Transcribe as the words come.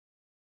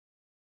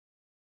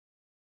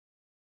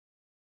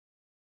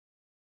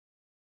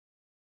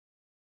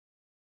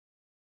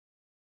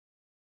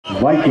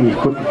Vikings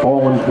put the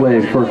ball in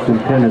play, 1st and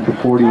 10 at the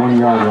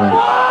 41-yard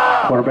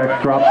line.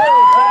 Quarterback drop,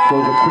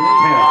 throws a quick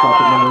pass out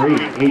to number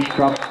 8. 8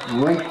 drops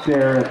right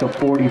there at the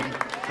 40.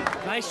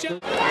 Nice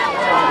shot.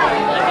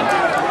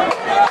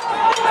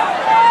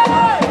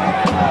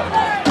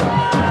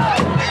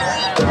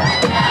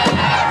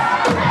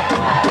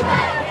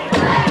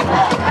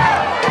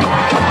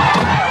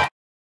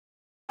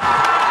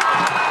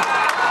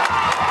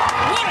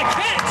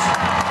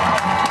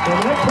 And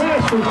that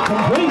pass is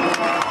complete.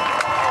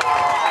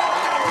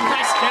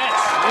 Nice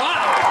catch.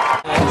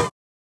 Wow.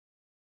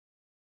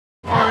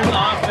 Hard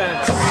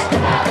offense.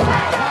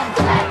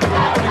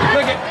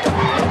 Look at.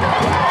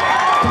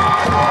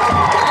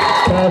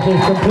 Pass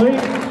is complete.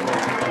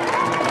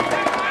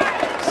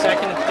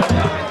 Second and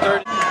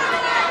third.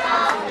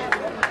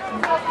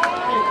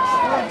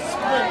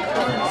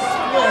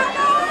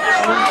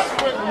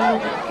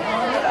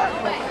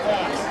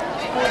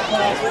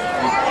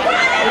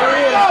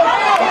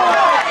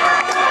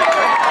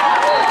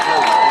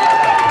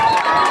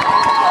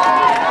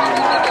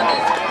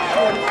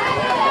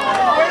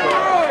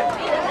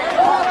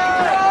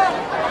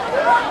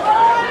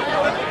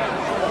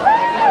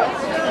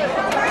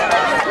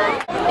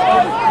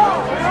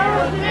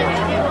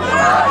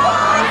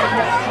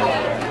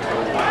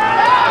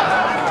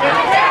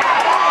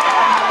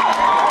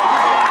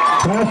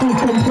 Pass is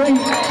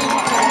complete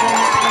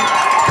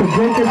to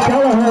Jacob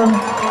Kelleher.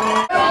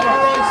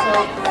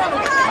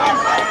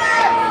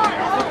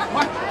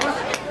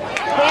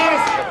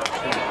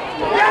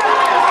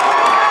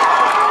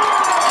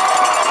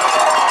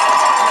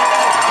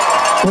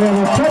 We have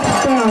a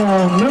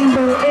touchdown,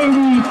 number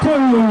 82,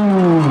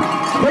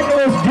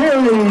 Nicholas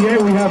Geary,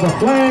 and we have a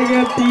flag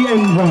at the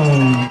end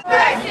zone.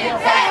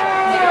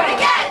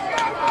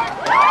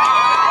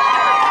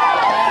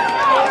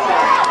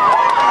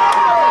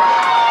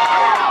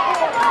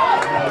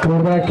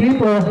 Quarterback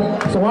keeper,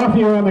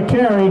 Salafia on the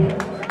carry.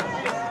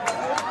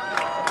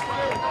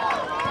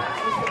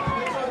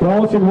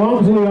 Wallace and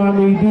Walmsley on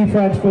the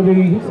defense for the...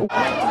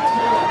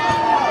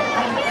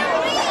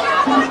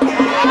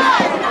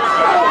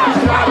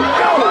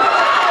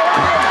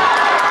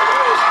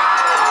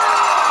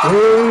 We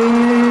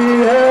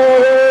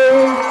have a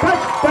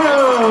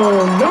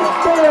touchdown,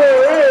 number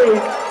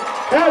 8,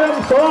 Adam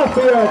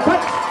Salafia,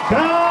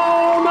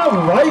 touchdown of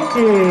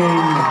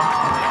Vikings.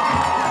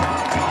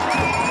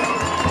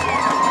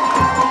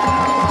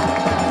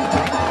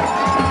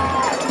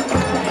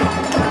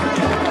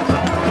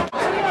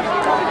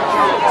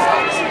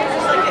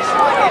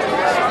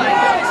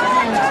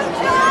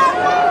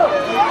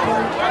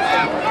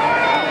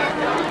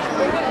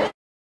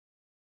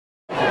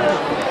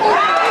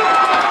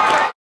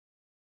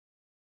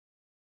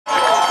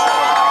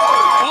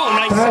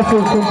 Pass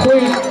is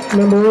complete,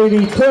 number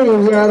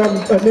 82, Adam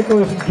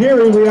Nicholas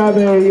Geary. We have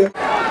a...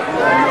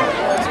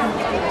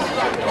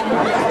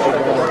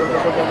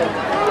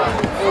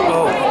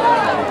 Oh,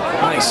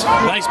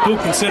 nice boot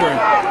considering.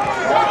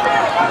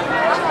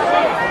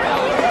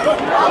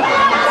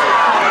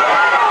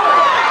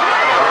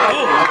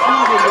 Oh.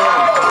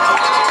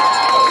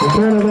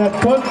 Return of that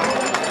punt.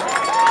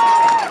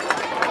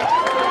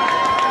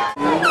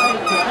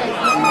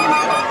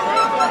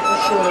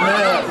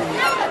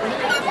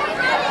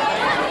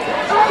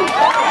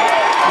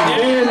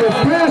 And the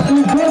pass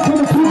is good for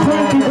the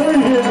 2-point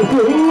conversion.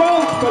 Who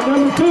else but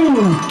number 2,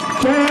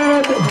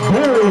 Chad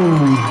Berry.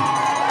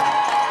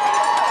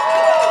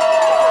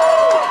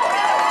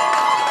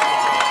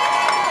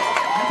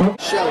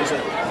 Shelly's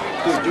like,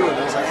 he's doing it. I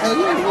was like, hell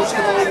yeah, he wants to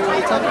come over all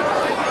the time.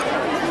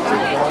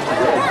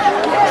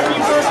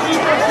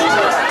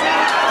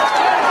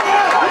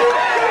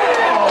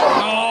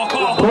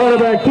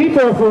 Quarterback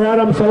keeper for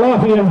Adam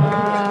Salafia.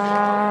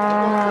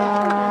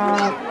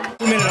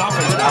 2-minute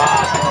offense.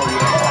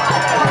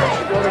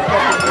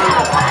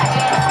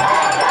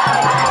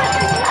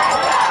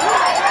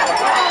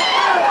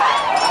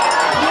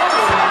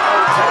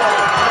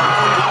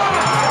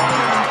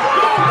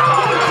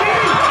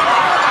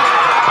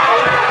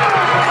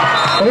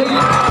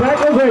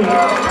 Tackles 8.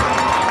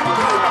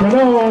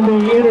 Cano on the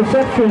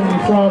interception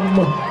from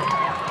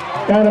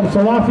Adam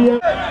Salafia.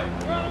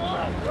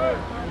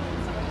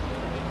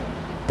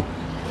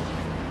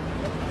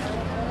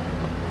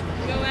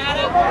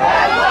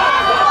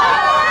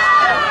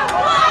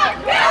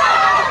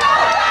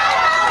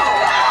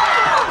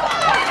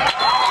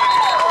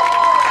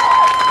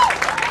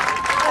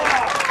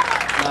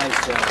 Nice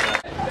job.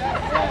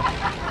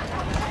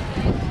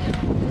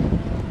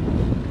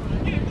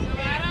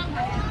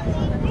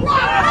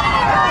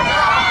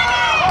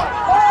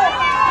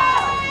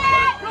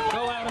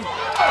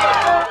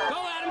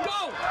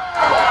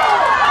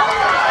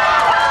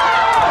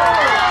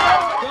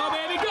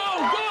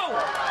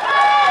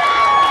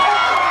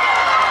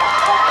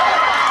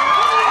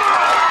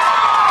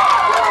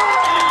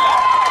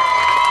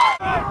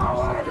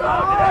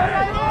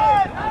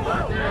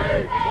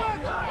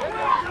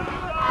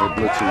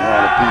 Blitzing a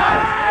lot of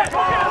people.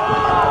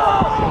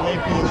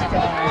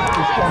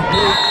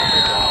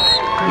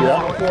 Yeah,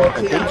 I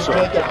think so.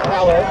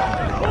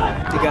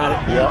 You got it.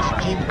 Yeah.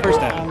 First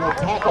down.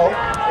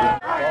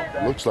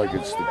 Looks like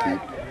it's the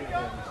keep.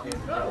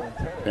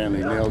 And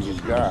he nails his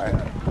guy.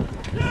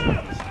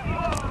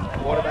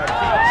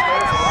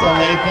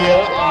 Salafia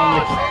on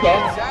the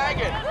step.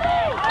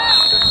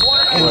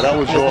 Well, that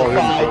was all him.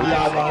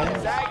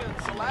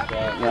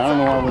 Yeah, I don't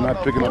know why we're not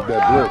picking up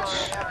that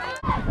blitz.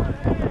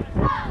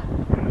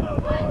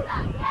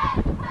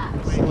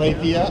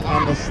 Salafia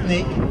on the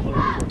sneak.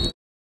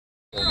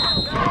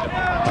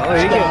 Oh,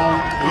 you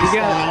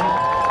got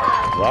it.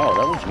 Wow,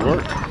 that was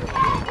work.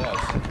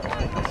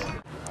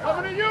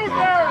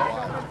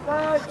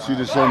 See,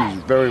 this end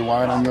is very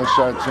wide on your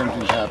side. Same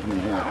thing's happening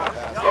here.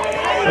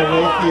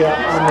 Salafia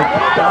on the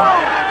step.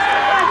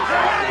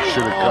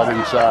 Should have cut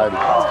inside.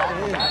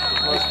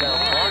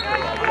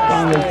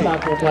 Finally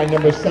tackled by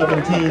number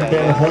 17,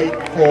 Ben Hoyt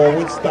for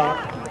Woodstock.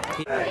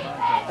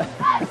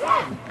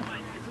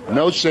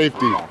 No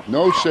safety.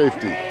 No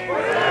safety.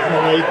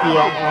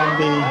 Salafia on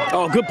the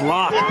Oh, good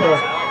block. keeper.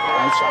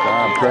 That's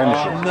Tom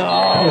Prentice.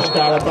 Pushed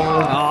out of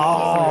bounds.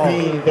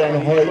 17, Ben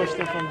Hoyt.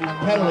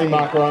 Penalty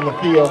marker on the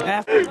field.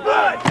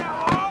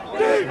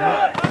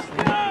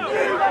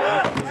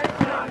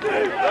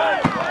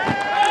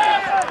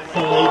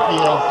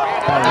 Salafia.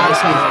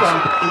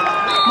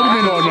 What do you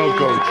mean, oh no,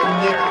 coach?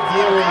 Nick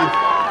Geary.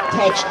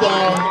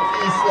 Touchdown,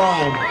 East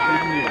Lyme.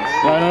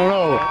 I don't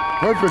know.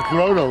 Perfect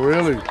throw, though,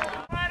 really.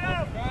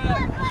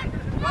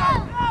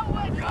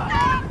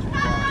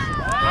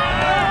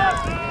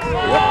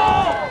 Yep.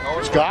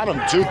 It's got him,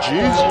 too.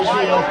 Jesus. It's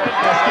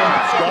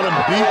got him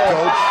beat,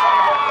 coach.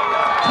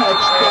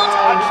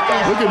 Touchdown, East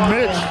Look at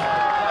Mitch.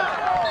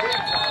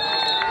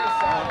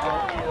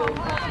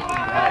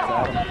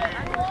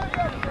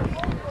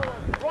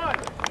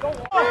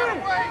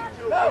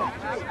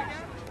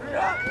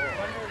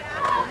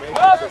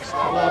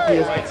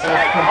 Salafia's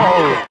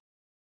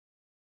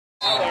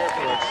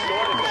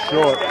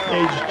Short.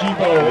 Page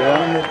Jibo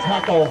on the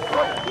tackle.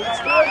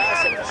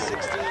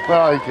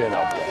 Well, he can't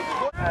help that.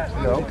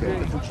 Yeah, okay.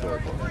 Different story.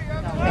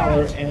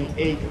 Keller and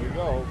 8. Here we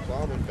go.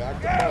 Plowman back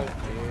to punt.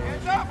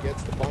 And he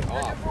gets the punt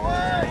off.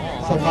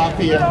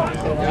 Salafia.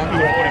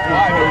 Salafia at the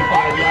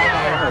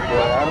 45-yard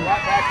line.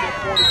 Back to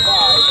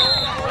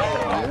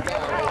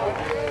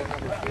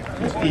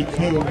 45.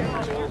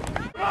 52.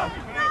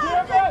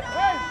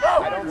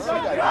 I don't see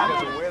that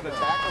because of where the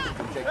tackles have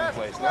been taking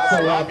place.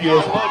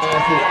 Salafia's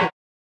passes.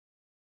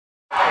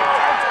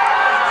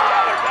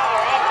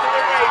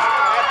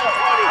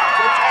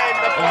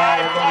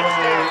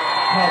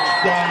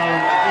 Touchdown,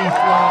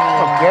 East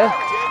Lyme. Okay.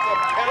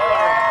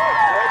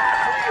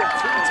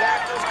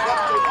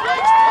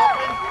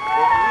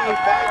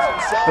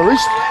 At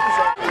least.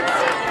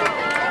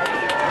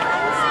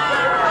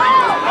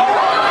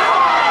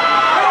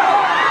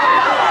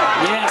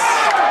 Yes.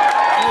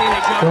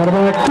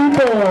 Quarterback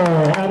keeper,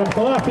 Adam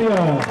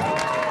Salafia.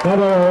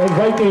 Another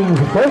Vikings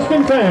 1st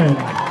and 10.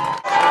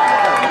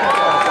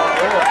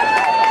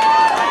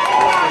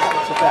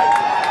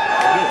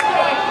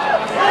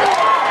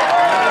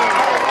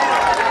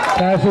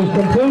 Pass is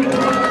complete.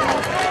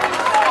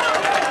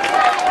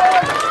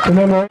 To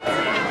number.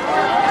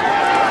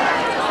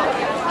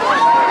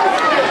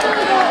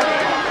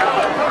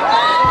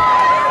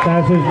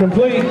 Pass is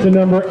complete to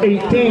number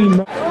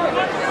 18.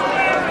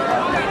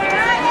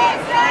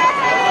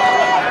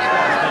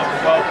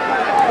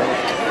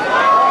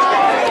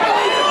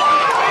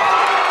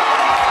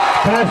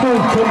 Pass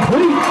is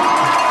complete